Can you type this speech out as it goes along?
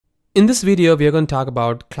In this video, we are going to talk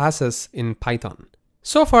about classes in Python.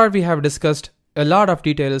 So far, we have discussed a lot of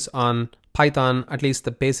details on Python, at least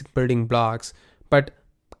the basic building blocks, but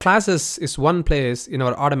classes is one place in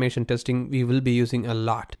our automation testing we will be using a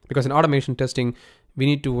lot, because in automation testing, we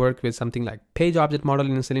need to work with something like page object model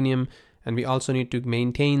in Selenium, and we also need to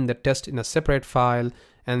maintain the test in a separate file,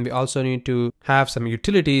 and we also need to have some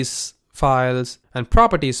utilities files and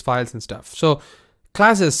properties files and stuff. So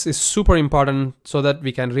classes is super important so that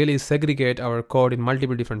we can really segregate our code in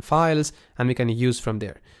multiple different files and we can use from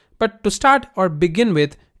there. But to start or begin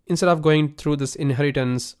with, instead of going through this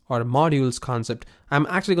inheritance or modules concept, I'm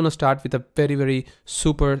actually going to start with a very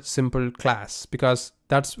super simple class, because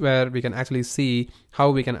that's where we can actually see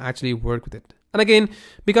how we can actually work with it. And again,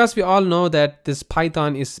 because we all know that this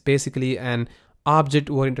Python is basically an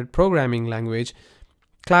object-oriented programming language,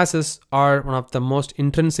 classes are one of the most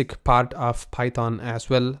intrinsic part of Python as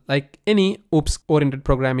well, like any OOPS-oriented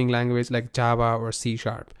programming language like Java or C#.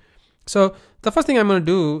 So the first thing I'm going to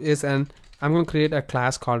do is, I'm going to create a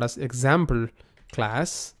class called as example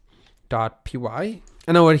class.py.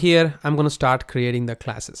 And over here, I'm going to start creating the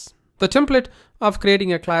classes. The template of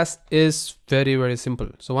creating a class is very simple.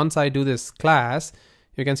 So once I do this class,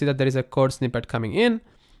 you can see that there is a code snippet coming in.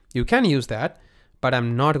 You can use that, but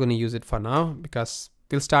I'm not going to use it for now because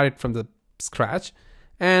we'll start it from the scratch.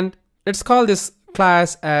 And let's call this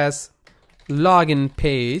class as login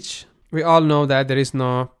page. We all know that there is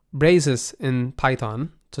no braces in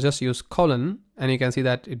Python, so just use colon, and you can see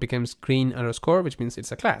that it becomes green underscore, which means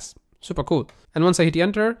it's a class. Super cool. And once I hit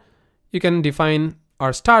enter, you can define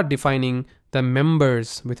or start defining the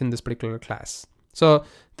members within this particular class. So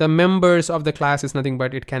the members of the class is nothing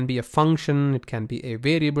but it can be a function, it can be a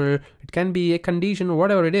variable, it can be a condition, or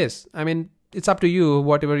whatever it is. I mean, it's up to you,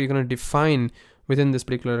 whatever you're going to define within this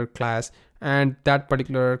particular class, and that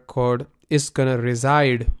particular code is going to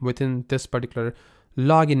reside within this particular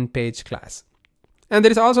login page class. And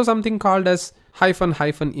there is also something called as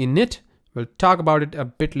 --init. We'll talk about it a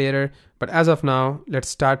bit later, but as of now, let's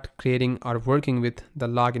start creating or working with the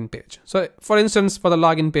login page. So for instance, for the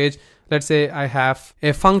login page, let's say I have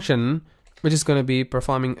a function which is going to be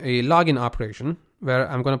performing a login operation where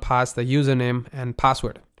I'm going to pass the username and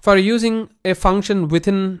password. For using a function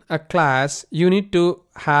within a class, you need to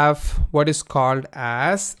have what is called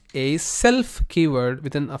as a self keyword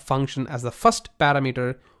within a function as the first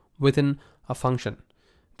parameter within a function.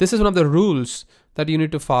 This is one of the rules that you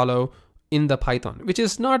need to follow in the Python, which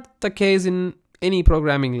is not the case in any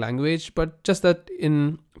programming language, but just that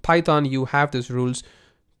in Python you have these rules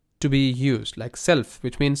to be used, like self,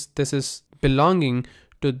 which means this is belonging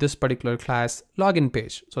to this particular class login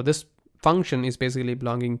page. So this function is basically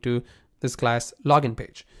belonging to this class login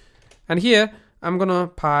page. And here I'm gonna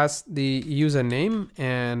pass the username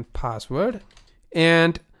and password,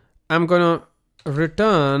 and I'm gonna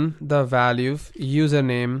return the value of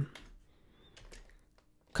username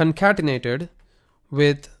concatenated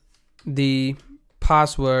with the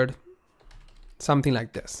password, something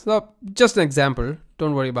like this. So just an example,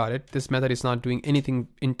 don't worry about it. This method is not doing anything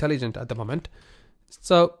intelligent at the moment.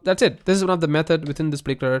 So that's it. This is one of the method within this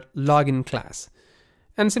particular login class.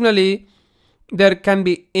 And similarly, there can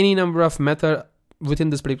be any number of method within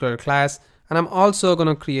this particular class. And I'm also going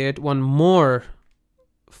to create one more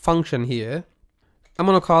function here. I'm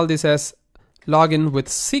going to call this as login with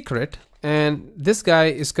secret. And this guy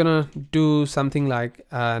is going to do something like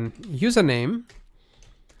an username,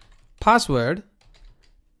 password,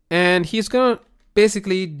 and he's going to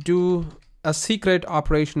basically do a secret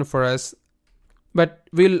operation for us, but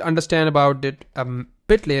we'll understand about it a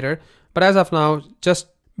bit later. But as of now, just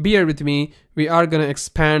bear with me. We are going to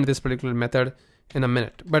expand this particular method in a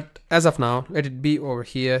minute. But as of now, let it be over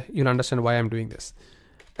here. You'll understand why I'm doing this.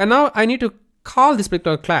 And now I need to call this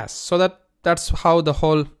particular class, so that's how the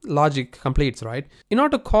whole logic completes, right? In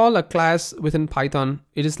order to call a class within Python,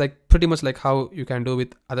 it is like pretty much like how you can do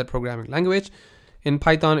with other programming language. In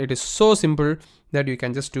Python, it is so simple that you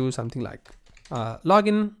can just do something like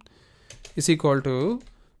login is equal to,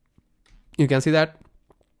 you can see that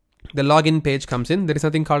the login page comes in. There is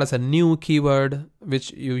something called as a new keyword,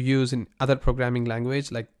 which you use in other programming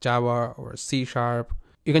language like Java or C#.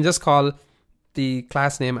 You can just call the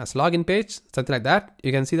class name as login page, something like that.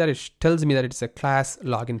 You can see that it tells me that it's a class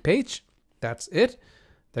login page. That's it.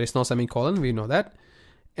 There is no semicolon, we know that.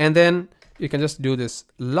 And then you can just do this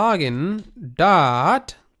login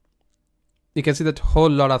dot, you can see that whole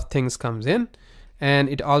lot of things comes in, and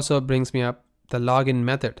it also brings me up the login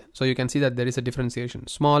method. So you can see that there is a differentiation.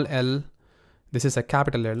 Small l, this is a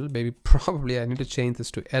capital L, maybe probably I need to change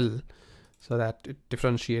this to L so that it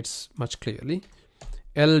differentiates much clearly.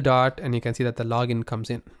 L dot, and you can see that the login comes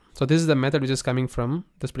in. So this is the method which is coming from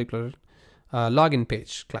this particular login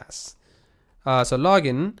page class. So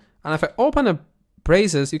login, and if I open a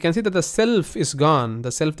braces, you can see that the self is gone.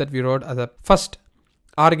 The self that we wrote as a first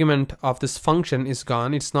argument of this function is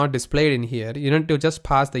gone. It's not displayed in here. You need to just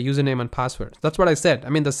pass the username and password. That's what I said. I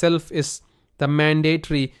mean, the self is the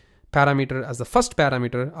mandatory parameter as the first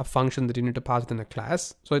parameter of function that you need to pass within a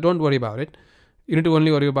class. So don't worry about it. You need to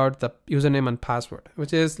only worry about the username and password,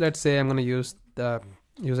 which is, let's say I'm going to use the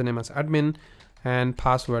username as admin and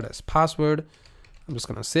password as password. I'm just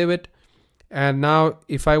going to save it. And now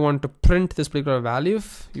if I want to print this particular value,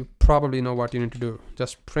 you probably know what you need to do.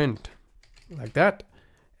 Just print like that.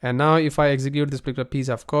 And now if I execute this particular piece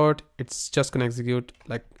of code, it's just going to execute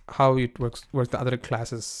like how it works the other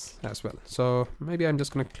classes as well. So maybe I'm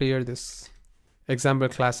just going to clear this example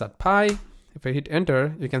class.py. If I hit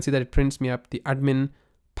enter, you can see that it prints me up the admin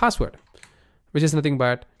password, which is nothing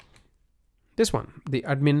but this one. The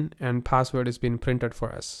admin and password is being printed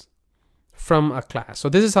for us from a class. So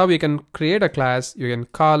this is how we can create a class. You can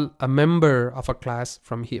call a member of a class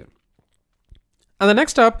from here. And the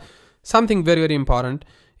next up, something very, very important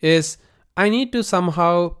is I need to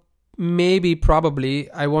somehow, maybe probably,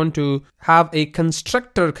 I want to have a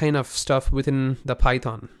constructor kind of stuff within the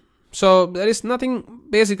Python. So there is nothing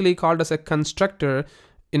basically called as a constructor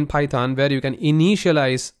in Python where you can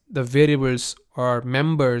initialize the variables or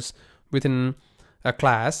members within a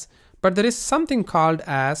class, but there is something called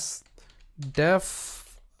as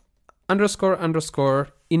def __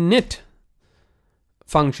 init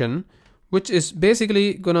function, which is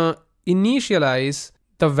basically gonna initialize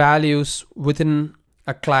the values within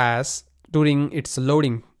a class during its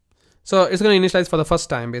loading. So it's going to initialize for the first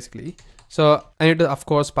time basically. So I need to of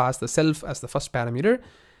course pass the self as the first parameter,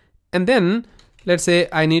 and then let's say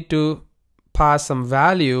I need to pass some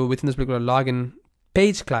value within this particular login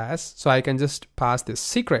page class, so I can just pass this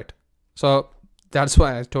secret. So that's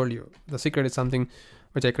why I told you the secret is something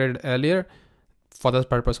which I created earlier for this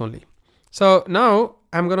purpose only. So now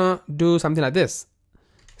I'm gonna do something like this: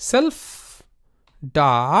 self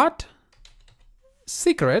dot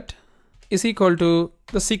secret is equal to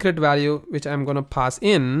the secret value which I'm gonna pass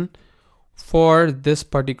in for this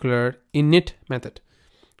particular init method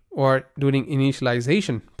or during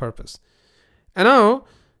initialization purpose. And now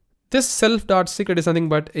this self.secret is nothing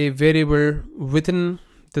but a variable within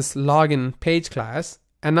this login page class,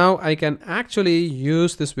 and now I can actually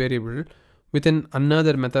use this variable within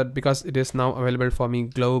another method because it is now available for me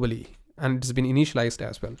globally and it's been initialized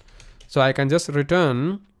as well. So I can just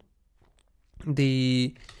return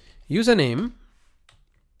the username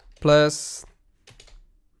plus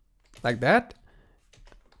like that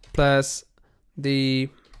plus the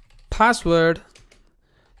password,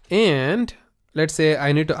 and let's say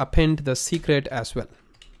I need to append the secret as well.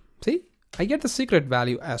 See, I get the secret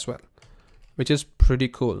value as well, which is pretty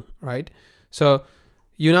cool, right? So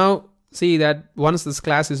you now see that once this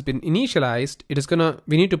class has been initialized,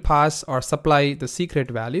 we need to pass or supply the secret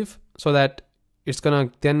value so that it's gonna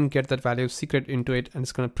then get that value secret into it, and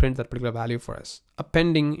it's gonna print that particular value for us,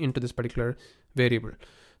 appending into this particular variable.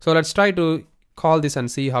 So let's try to call this and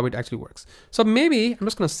see how it actually works. So maybe I'm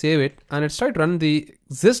just gonna save it and let's try to run the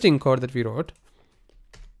existing code that we wrote.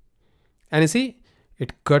 And you see,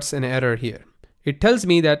 it gets an error here. It tells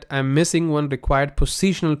me that I'm missing one required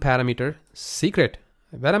positional parameter, secret.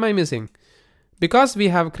 Where am I missing? Because we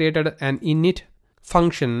have created an init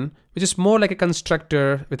function, which is more like a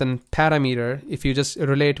constructor with a parameter. If you just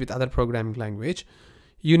relate with other programming language,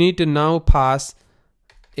 you need to now pass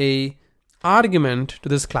a argument to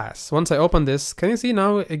this class. Once I open this, can you see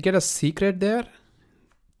now I get a secret there?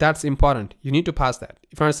 That's important. You need to pass that.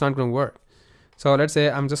 If not, it's not going to work. So let's say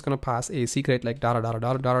I'm just going to pass a secret like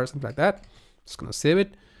 $, something like that. Just going to save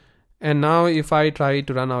it. And now if I try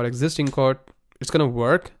to run our existing code, it's going to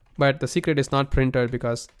work, but the secret is not printed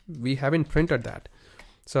because we haven't printed that.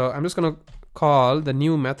 So I'm just going to call the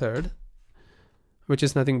new method, which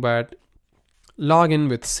is nothing but login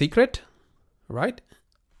with secret, right?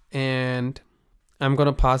 And I'm going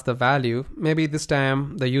to pass the value. Maybe this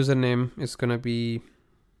time the username is going to be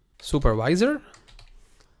supervisor,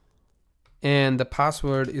 and the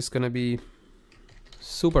password is going to be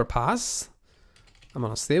superpass. I'm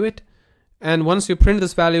going to save it. And once you print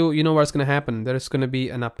this value, you know what's going to happen. There is going to be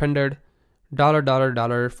an appended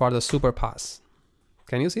 $$ for the superpass.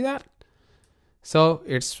 Can you see that? So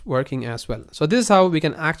it's working as well. So this is how we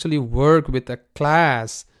can actually work with a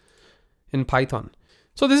class in Python.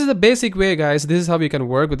 So this is the basic way, guys. This is how we can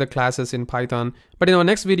work with the classes in Python. But in our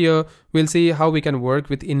next video, we'll see how we can work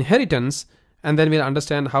with inheritance, and then we'll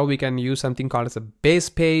understand how we can use something called as a base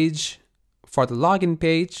page for the login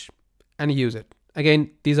page and use it.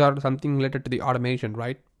 Again, these are something related to the automation,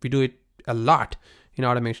 right? We do it a lot in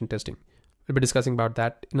automation testing. We'll be discussing about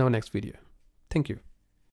that in our next video. Thank you.